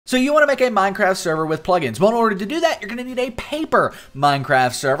So you want to make a Minecraft server with plugins. Well, in order to do that, you're going to need a paper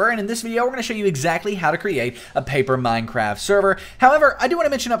Minecraft server. And in this video, we're going to show you exactly how to create a paper Minecraft server. However, I do want to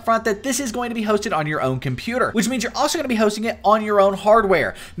mention up front that this is going to be hosted on your own computer, which means you're also going to be hosting it on your own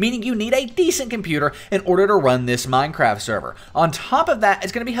hardware, meaning you need a decent computer in order to run this Minecraft server. On top of that,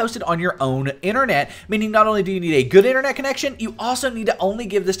 it's going to be hosted on your own internet, meaning not only do you need a good internet connection, you also need to only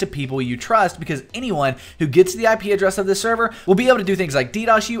give this to people you trust, because anyone who gets the IP address of this server will be able to do things like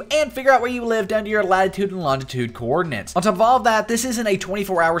DDoS you and figure out where you live down to your latitude and longitude coordinates. On top of all of that, this isn't a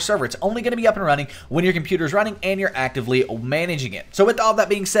 24-hour server. It's only going to be up and running when your computer is running and you're actively managing it. So with all that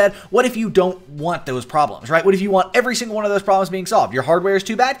being said, what if you don't want those problems, right? What if you want every single one of those problems being solved? Your hardware is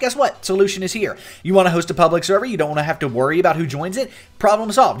too bad? Guess what? Solution is here. You want to host a public server? You don't want to have to worry about who joins it?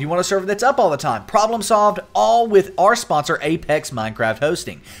 Problem solved. You want a server that's up all the time? Problem solved, all with our sponsor, Apex Minecraft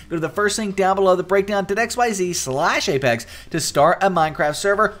Hosting. Go to the first link down below the breakdown.xyz/Apex to start a Minecraft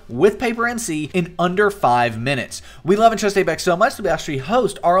server with PaperMC in under 5 minutes. We love and trust Apex so much that we actually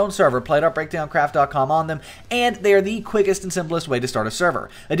host our own server, play.breakdowncraft.com, on them, and they are the quickest and simplest way to start a server.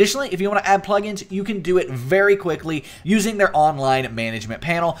 Additionally, if you want to add plugins, you can do it very quickly using their online management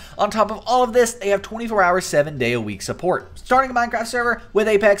panel. On top of all of this, they have 24-hour, 7-day-a-week support. Starting a Minecraft server with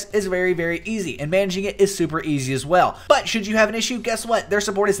Apex is very, very easy, and managing it is super easy as well. But should you have an issue, guess what? Their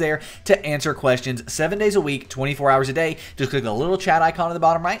support is there to answer questions 7 days a week, 24 hours a day. Just click the little chat icon at the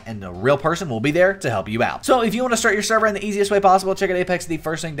bottom right, and a real person will be there to help you out. So if you want to start your server in the easiest way possible, check out Apex, the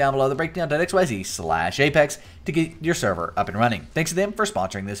first link down below, the breakdown.xyz/Apex, to get your server up and running. Thanks to them for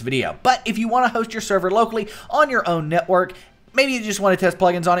sponsoring this video. But if you want to host your server locally on your own network, maybe you just want to test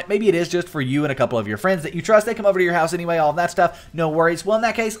plugins on it. Maybe it is just for you and a couple of your friends that you trust. They come over to your house anyway, all of that stuff. No worries. Well, in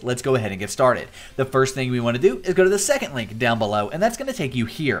that case, let's go ahead and get started. The first thing we want to do is go to the second link down below, and that's going to take you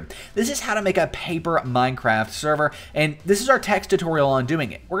here. This is how to make a paper Minecraft server, and this is our text tutorial on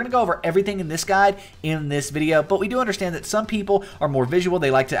doing it. We're going to go over everything in this guide in this video, but we do understand that some people are more visual. They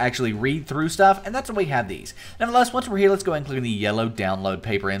like to actually read through stuff, and that's why we have these. Nevertheless, once we're here, let's go ahead and click on the yellow Download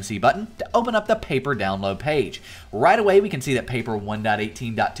PaperMC button to open up the paper download page. Right away, we can see that paper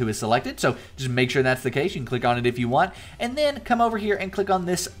 1.18.2 is selected, so just make sure that's the case. You can click on it if you want, and then come over here and click on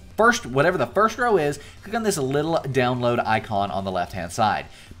this first, whatever the first row is, click on this little download icon on the left-hand side.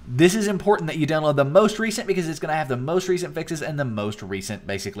 This is important that you download the most recent, because it's going to have the most recent fixes and the most recent,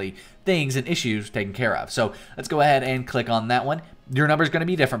 basically, things and issues taken care of. So let's go ahead and click on that one. Your number is going to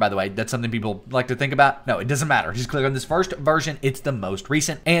be different, by the way. That's something people like to think about. No, it doesn't matter. Just click on this first version. It's the most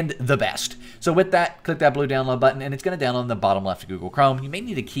recent and the best. So with that, click that blue download button, and it's going to download in the bottom left of Google Chrome. You may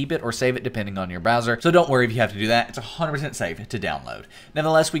need to keep it or save it depending on your browser. So don't worry if you have to do that. It's 100% safe to download.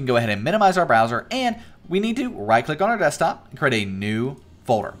 Nevertheless, we can go ahead and minimize our browser, and we need to right-click on our desktop and create a new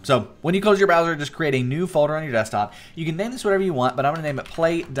folder. So when you close your browser, just create a new folder on your desktop. You can name this whatever you want, but I'm going to name it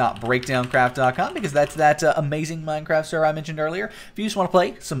play.breakdowncraft.com, because that's that amazing Minecraft server I mentioned earlier. If you just want to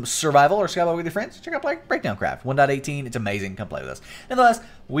play some survival or survival with your friends, check out Breakdowncraft 1.18. It's amazing. Come play with us. Nonetheless,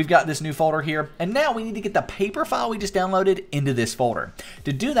 we've got this new folder here, and now we need to get the paper file we just downloaded into this folder.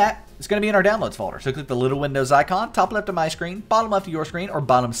 To do that, it's going to be in our downloads folder. So click the little Windows icon, top left of my screen, bottom left of your screen, or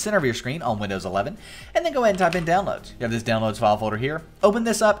bottom center of your screen on Windows 11, and then go ahead and type in downloads. You have this downloads file folder here. Open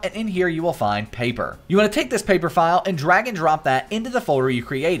this up, and in here you will find paper. You want to take this paper file and drag and drop that into the folder you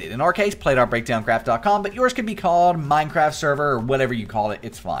created. In our case, play.breakdowncraft.com, but yours could be called Minecraft server or whatever you call it.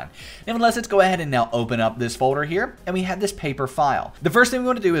 It's fine. Nevertheless, let's go ahead and now open up this folder here, and we have this paper file. The first thing we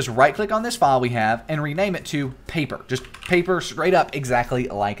want to do is right-click on this file we have and rename it to paper. Just paper straight up, exactly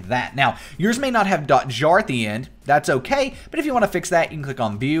like that. Now, yours may not have .jar at the end. That's okay, but if you want to fix that, you can click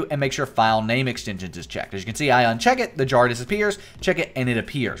on View and make sure File Name Extensions is checked. As you can see, I uncheck it, the jar disappears, check it, and it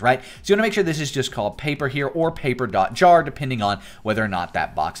appears, right? So you want to make sure this is just called paper here or paper.jar, depending on whether or not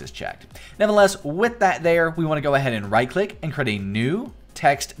that box is checked. Nevertheless, with that there, we want to go ahead and right-click and create a new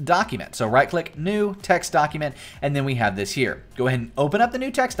text document. So right click, new text document, and then we have this here. Go ahead and open up the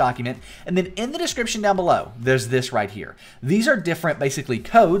new text document, and then in the description down below, there's this right here. These are different, basically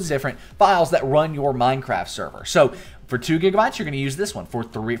codes, different files that run your Minecraft server. So for 2 gigabytes, you're going to use this one. For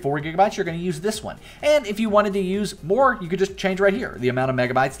 4 gigabytes, you're going to use this one. And if you wanted to use more, you could just change right here. The amount of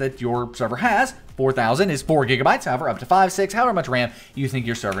megabytes that your server has, 4,000 is 4 gigabytes, however, up to 5, 6, however much RAM you think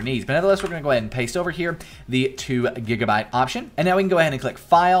your server needs. But nevertheless, we're going to go ahead and paste over here the 2 gigabyte option. And now we can go ahead and click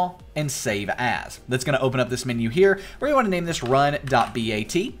File and Save As. That's going to open up this menu here where you want to name this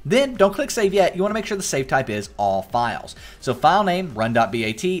run.bat. Then don't click Save yet. You want to make sure the save type is all files. So file name,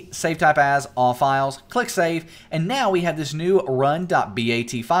 run.bat, save type as all files, click Save, and now we have this new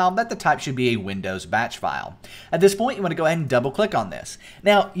run.bat file that the type should be a Windows batch file. At this point, you want to go ahead and double click on this.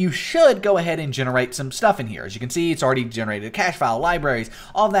 Now, you should go ahead and generate some stuff in here. As you can see, it's already generated a cache file, libraries,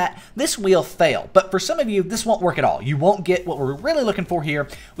 all that. This will fail, but for some of you, this won't work at all. You won't get what we're really looking for here,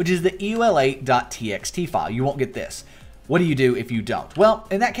 which is the EULA.txt file. You won't get this. What do you do if you don't? Well,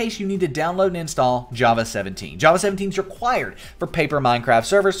 in that case, you need to download and install Java 17. Java 17 is required for Paper Minecraft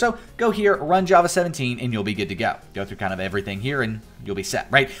servers, so go here, run Java 17, and you'll be good to go. Go through kind of everything here, and you'll be set,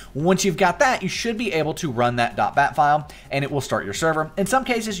 right? Once you've got that, you should be able to run that .bat file, and it will start your server. In some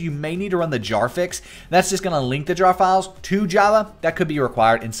cases, you may need to run the jar fix. That's just going to link the jar files to Java. That could be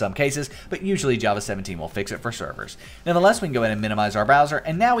required in some cases, but usually Java 17 will fix it for servers. Nonetheless, we can go ahead and minimize our browser,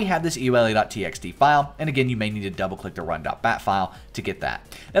 and now we have this EULA.txt file, and again, you may need to double-click the run.bat file to get that.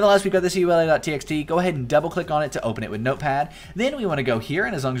 Nonetheless, we've got this EULA.txt. Go ahead and double-click on it to open it with Notepad. Then we want to go here,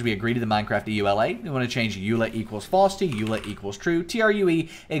 and as long as we agree to the Minecraft EULA, we want to change EULA equals false to EULA equals true, TRUE,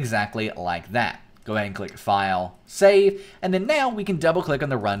 exactly like that. Go ahead and click File, Save, and then now we can double click on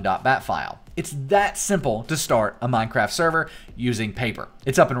the run.bat file. It's that simple to start a Minecraft server using Paper.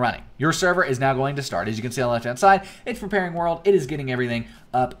 It's up and running. Your server is now going to start. As you can see on the left-hand side, it's preparing world. It is getting everything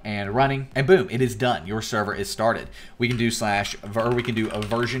up and running, and boom, it is done. Your server is started. We can do we can do a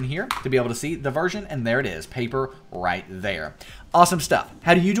version here to be able to see the version, and there it is, Paper right there. Awesome stuff.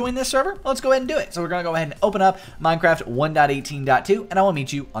 How do you join this server? Let's go ahead and do it. So we're going to go ahead and open up Minecraft 1.18.2, and I will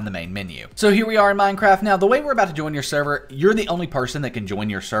meet you on the main menu. So here we are in Minecraft. Now, the way we're about to join your server, you're the only person that can join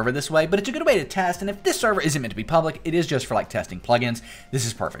your server this way, but it's a good way to test, and if this server isn't meant to be public, it is just for like testing plugins. This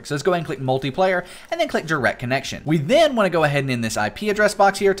is perfect. So let's go ahead and click multiplayer, and then click direct connection. We then want to go ahead and in this IP address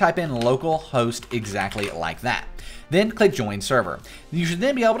box here, type in localhost exactly like that. Then click Join Server. You should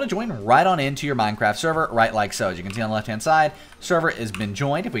then be able to join right on into your Minecraft server, right like so. As you can see on the left-hand side, server has been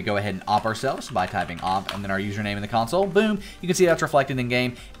joined. If we go ahead and op ourselves by typing op and then our username in the console, boom, you can see that's reflected in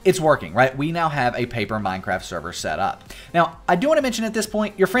game. It's working, right? We now have a Paper Minecraft server set up. Now, I do want to mention at this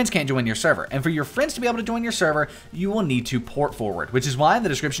point, your friends can't join your server. And for your friends to be able to join your server, you will need to port forward, which is why in the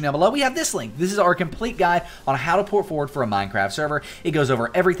description down below, we have this link. This is our complete guide on how to port forward for a Minecraft server. It goes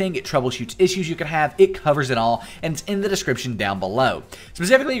over everything. It troubleshoots issues you could have. It covers it all. And it's in the description down below.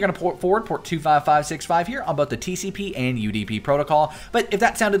 Specifically, you're going to port forward port 25565 here on both the TCP and UDP protocol. But if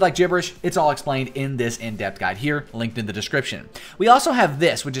that sounded like gibberish, it's all explained in this in-depth guide here, linked in the description. We also have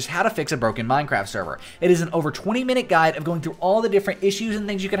this, which is how to fix a broken Minecraft server. It is an over 20-minute guide of going through all the different issues and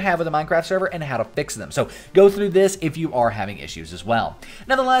things you can have with a Minecraft server and how to fix them. So go through this if you are having issues as well.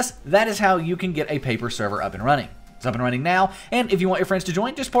 Nonetheless, that is how you can get a Paper server up and running. It's up and running now, and if you want your friends to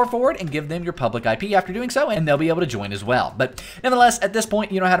join, just port forward and give them your public IP after doing so, and they'll be able to join as well. But nevertheless, at this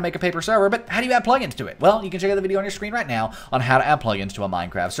point, you know how to make a Paper server, but how do you add plugins to it? Well, you can check out the video on your screen right now on how to add plugins to a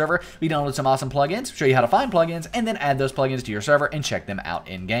Minecraft server. We downloaded some awesome plugins, show you how to find plugins, and then add those plugins to your server and check them out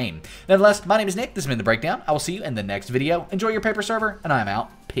in-game. Nevertheless, my name is Nick, this has been The Breakdown. I will see you in the next video. Enjoy your Paper server, and I'm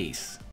out. Peace.